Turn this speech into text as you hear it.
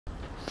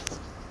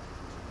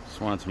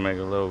Just wanted to make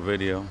a little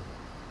video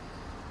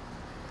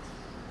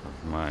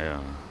of my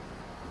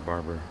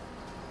barber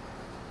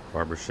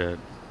shed.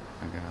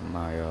 I got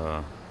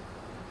my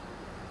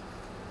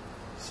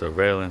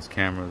surveillance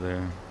camera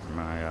there,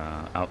 my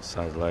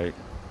outside light.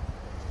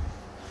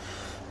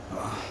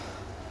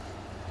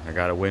 I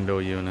got a window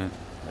unit.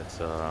 It's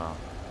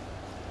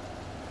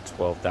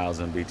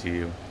 12,000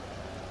 BTU.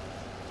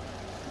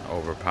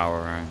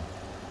 Overpowering,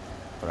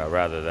 but I'd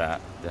rather that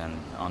than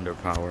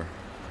underpower.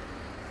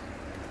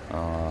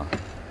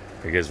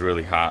 It gets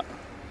really hot,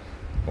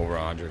 over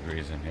 100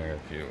 degrees in here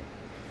if you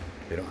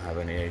don't have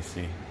any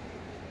AC.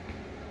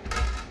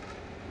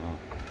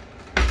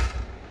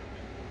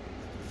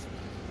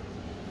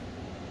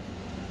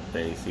 The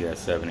AC at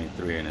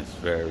 73, and it's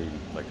very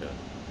like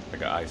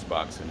an ice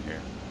box in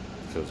here.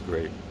 Feels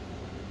great.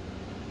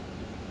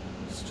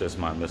 It's just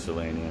my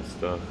miscellaneous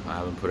stuff. I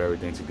haven't put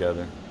everything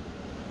together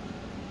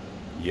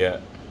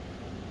yet.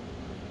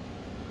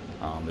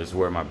 This is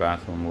where my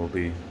bathroom will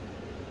be.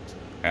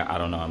 I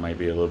don't know, it might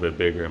be a little bit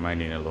bigger, it might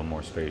need a little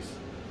more space,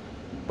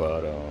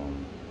 but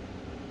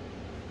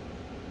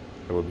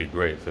it would be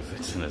great if it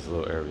fits in this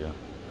little area,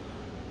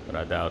 but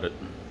I doubt it.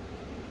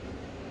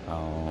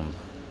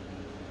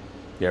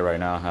 Yeah, right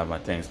now I have my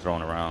things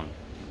thrown around.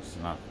 It's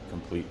not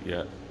complete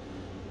yet.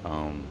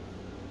 So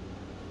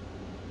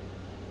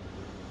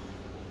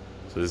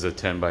this is a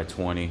 10 by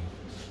 20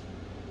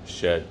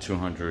 shed,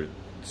 200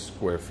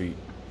 square feet.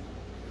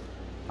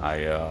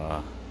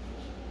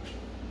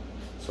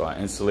 So I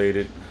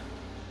insulated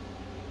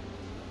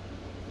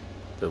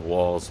the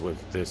walls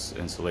with this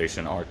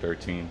insulation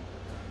R13.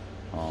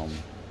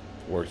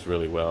 Works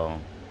really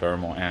well,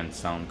 thermal and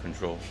sound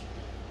control,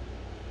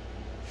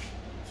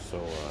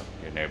 so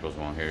your neighbors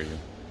won't hear you.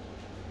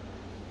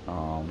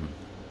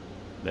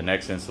 The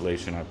next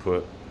insulation I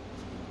put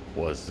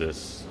was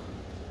this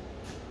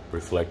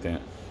reflectant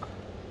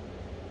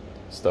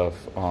stuff.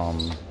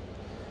 I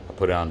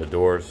put it on the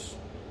doors.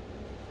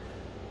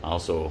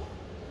 Also,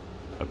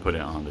 I put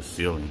it on the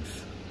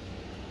ceilings,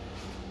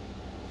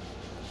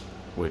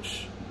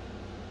 which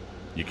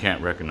you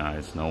can't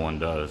recognize. No one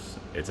does.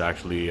 It's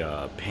actually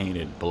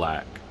painted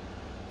black,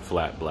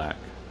 flat black.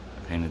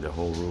 I painted the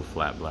whole roof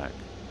flat black,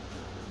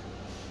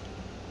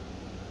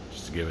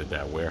 just to give it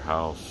that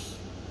warehouse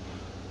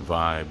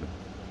vibe,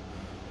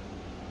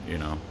 you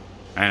know.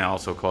 And it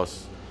also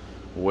costs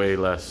way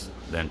less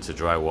than to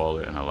drywall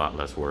it, and a lot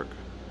less work.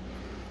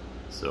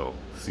 So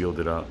sealed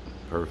it up,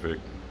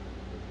 perfect.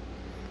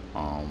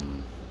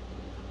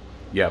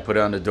 Yeah, put it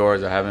on the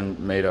doors. I haven't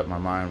made up my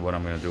mind what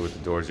I'm gonna do with the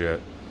doors yet.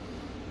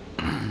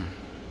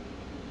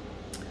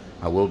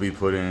 I will be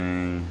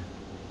putting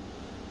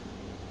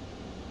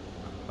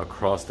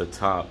across the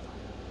top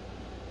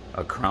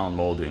a crown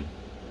molding,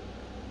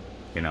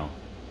 you know,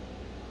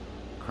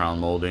 crown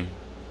molding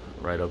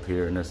right up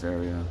here in this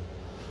area,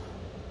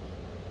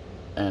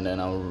 and then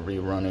I'll be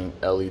running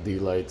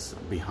LED lights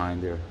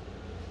behind there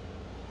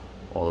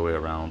all the way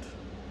around,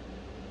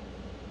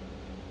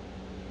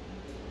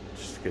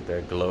 just to get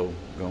that glow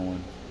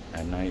going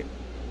at night.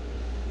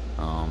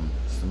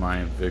 This is my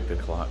Invicta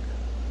clock,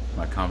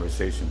 my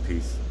conversation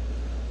piece.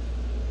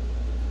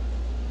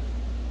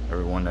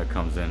 Everyone that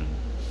comes in,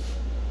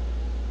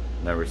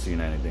 never seen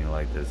anything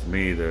like this.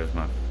 Me either.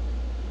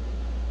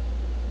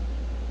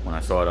 When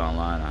I saw it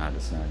online, I had to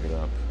snag it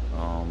up.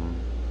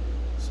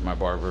 This is my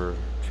barber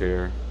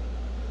chair.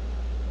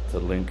 It's a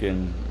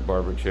Lincoln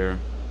barber chair.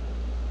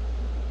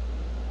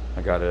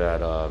 I got it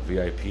at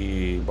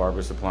VIP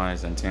Barber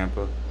Supplies in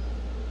Tampa.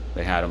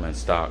 They had them in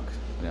stock.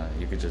 Yeah,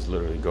 you could just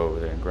literally go over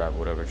there and grab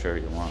whatever chair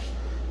you want.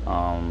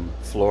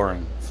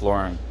 Flooring.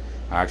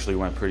 I actually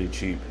went pretty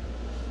cheap.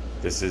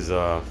 This is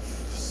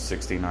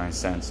 69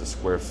 cents a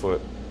square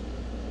foot.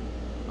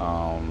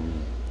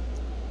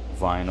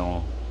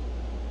 Vinyl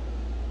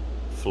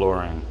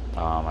flooring.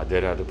 I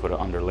did have to put an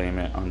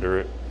underlayment under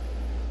it,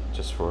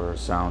 just for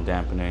sound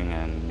dampening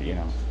and, you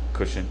know,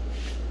 cushion.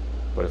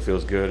 But it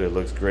feels good. It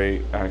looks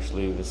great.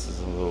 Actually, this is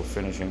a little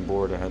finishing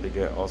board I had to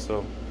get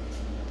also,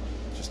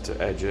 just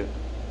to edge it.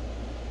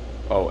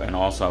 Oh, and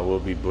also I will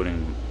be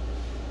putting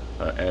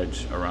an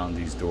edge around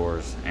these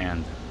doors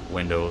and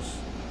windows.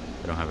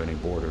 They don't have any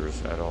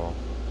borders at all,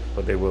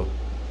 but they will.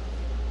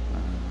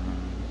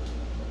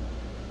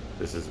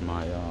 This is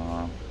my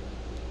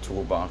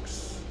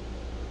toolbox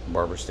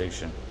barber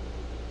station.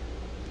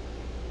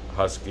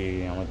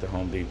 Husky. I went to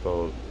Home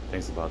Depot. I think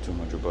it's about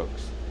 200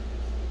 bucks.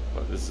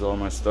 But this is all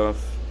my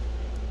stuff.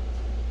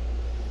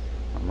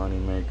 My money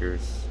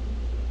makers.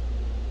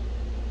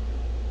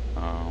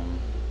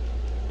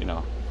 You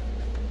know,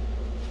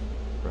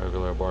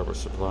 regular barber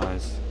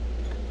supplies.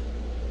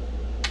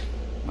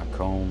 My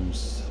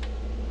combs.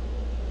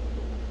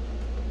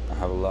 I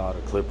have a lot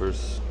of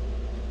clippers.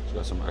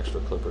 Got some extra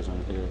clippers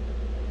in here.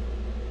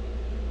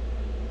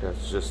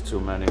 That's just too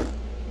many.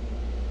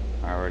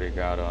 I already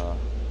got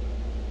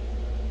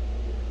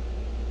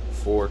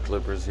 4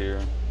 clippers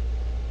here,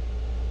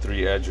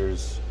 3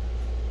 edgers.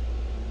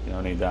 You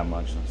don't need that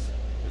much.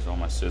 There's all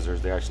my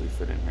scissors. They actually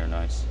fit in here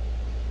nice.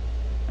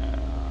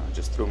 I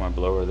just threw my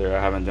blower there.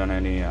 I haven't done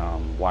any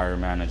wire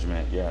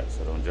management yet,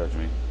 so don't judge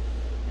me.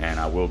 And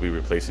I will be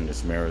replacing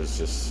this mirror. It's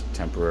just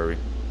temporary.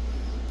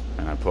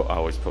 And I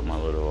always put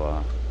my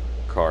little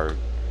card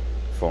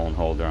phone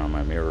holder on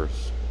my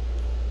mirrors,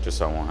 just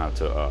so I won't have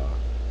to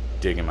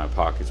dig in my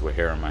pockets with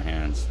hair in my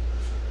hands.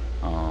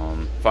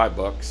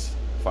 $5,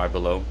 Five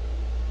Below.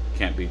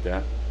 Can't beat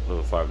that.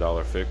 Little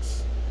 $5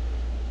 fix.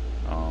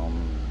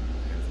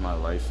 Here's my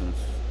license.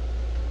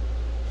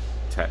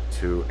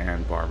 Tattoo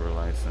and barber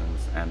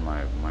license, and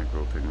my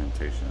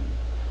micropigmentation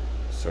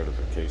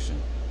certification.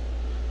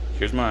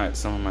 Here's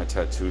some of my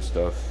tattoo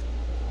stuff.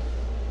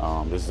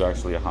 This is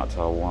actually a hot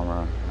towel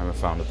warmer. I haven't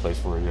found a place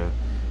for it yet.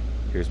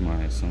 Here's some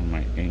of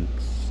my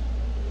inks.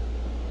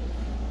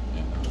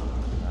 And,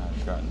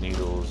 I've got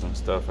needles and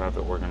stuff. I have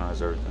to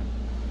organize everything,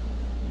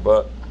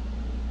 but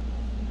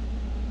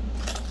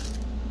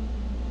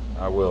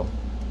I will.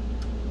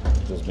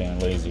 Just being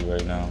lazy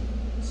right now.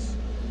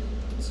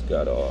 It's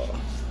got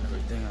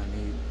everything I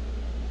need.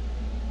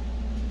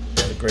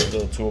 Got a great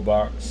little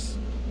toolbox.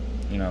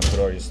 You know, put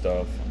all your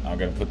stuff. I'm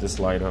gonna put this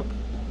light up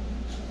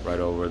right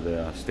over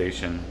the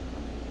station.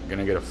 I'm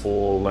gonna get a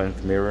full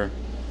length mirror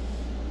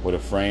with a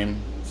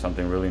frame,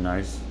 something really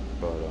nice.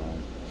 But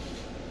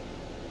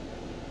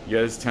yeah,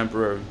 it's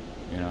temporary,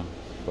 you know.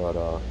 But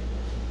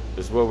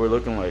this is what we're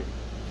looking like.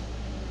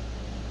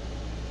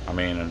 I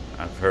mean,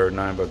 I've heard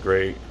nothing but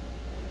great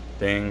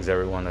things.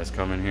 Everyone that's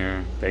coming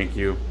here, thank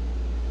you.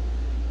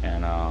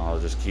 And I'll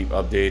just keep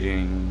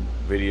updating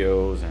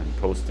videos and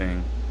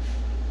posting.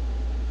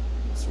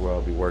 That's where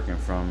I'll be working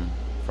from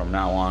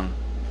now on.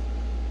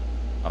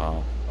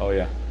 Oh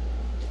yeah,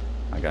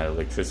 I got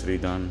electricity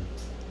done.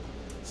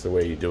 It's the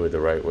way you do it the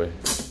right way,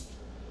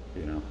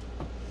 you know.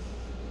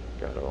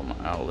 Got all my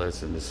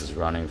outlets, and this is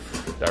running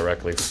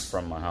directly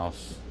from my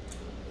house.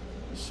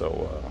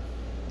 So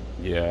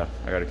yeah,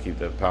 I gotta keep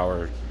the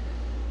power,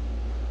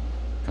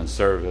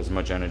 conserve as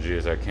much energy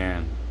as I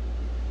can.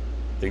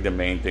 I think the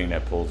main thing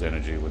that pulls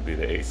energy would be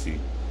the AC,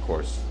 of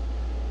course,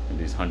 in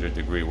these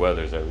 100-degree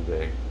weathers every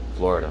day.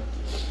 Florida,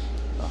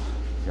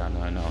 got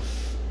nothing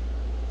else.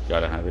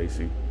 Gotta have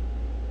AC.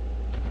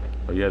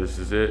 But yeah, this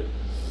is it.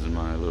 This is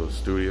my little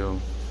studio.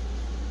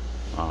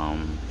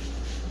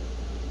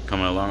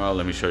 Coming along. Oh,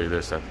 let me show you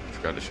this. I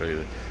forgot to show you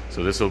this.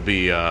 So this will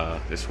be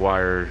this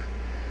wire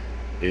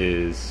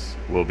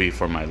will be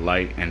for my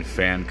light and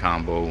fan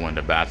combo when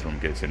the bathroom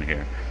gets in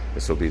here.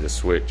 This will be the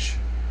switch.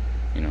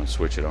 You know,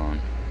 switch it on.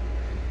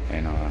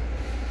 And I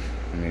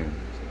mean,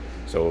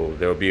 so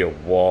there will be a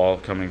wall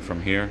coming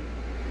from here,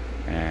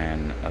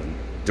 and a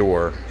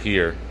door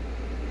here,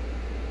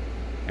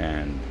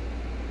 and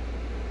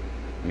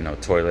you know,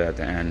 toilet at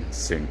the end,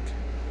 sink.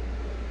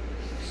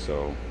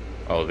 So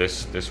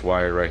this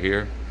wire right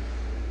here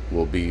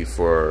will be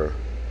for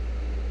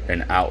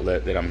an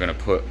outlet that I'm gonna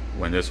put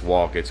when this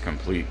wall gets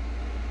complete.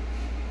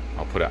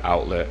 I'll put an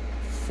outlet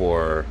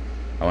for,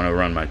 I want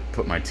to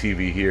put my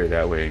TV here,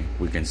 that way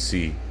we can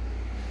see,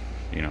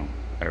 you know,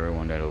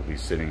 everyone that will be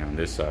sitting on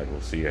this side will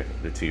see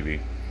the TV.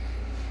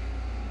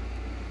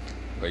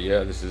 But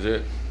yeah, this is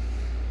it.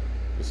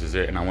 This is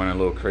it. And I went a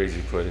little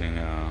crazy putting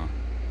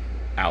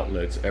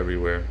outlets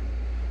everywhere.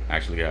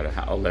 Actually got an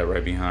outlet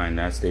right behind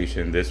that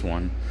station. This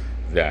one,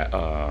 that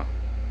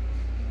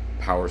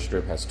power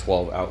strip, has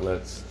 12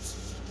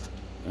 outlets.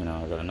 You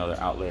know, I got another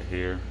outlet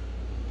here.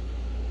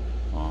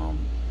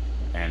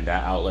 And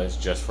that outlet is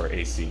just for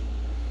AC.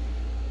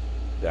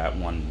 That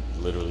one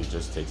literally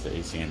just takes the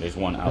AC, and there's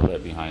one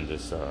outlet behind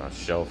this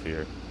shelf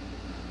here.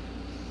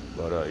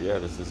 But yeah,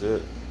 this is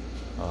it.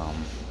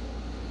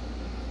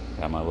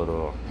 Got my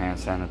little hand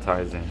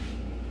sanitizer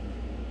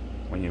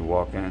when you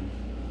walk in,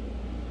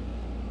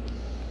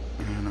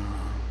 and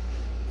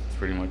that's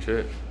pretty much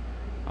it.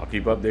 I'll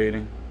keep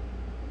updating.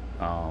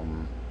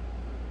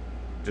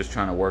 Just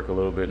trying to work a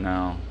little bit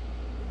now,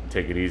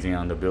 take it easy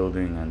on the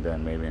building, and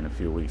then maybe in a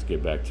few weeks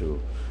get back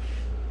to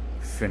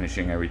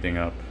finishing everything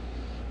up.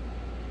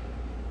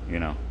 You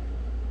know.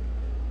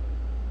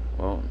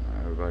 Well,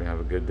 everybody have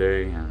a good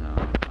day, and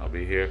I'll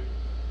be here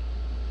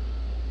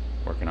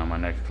working on my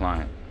next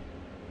client.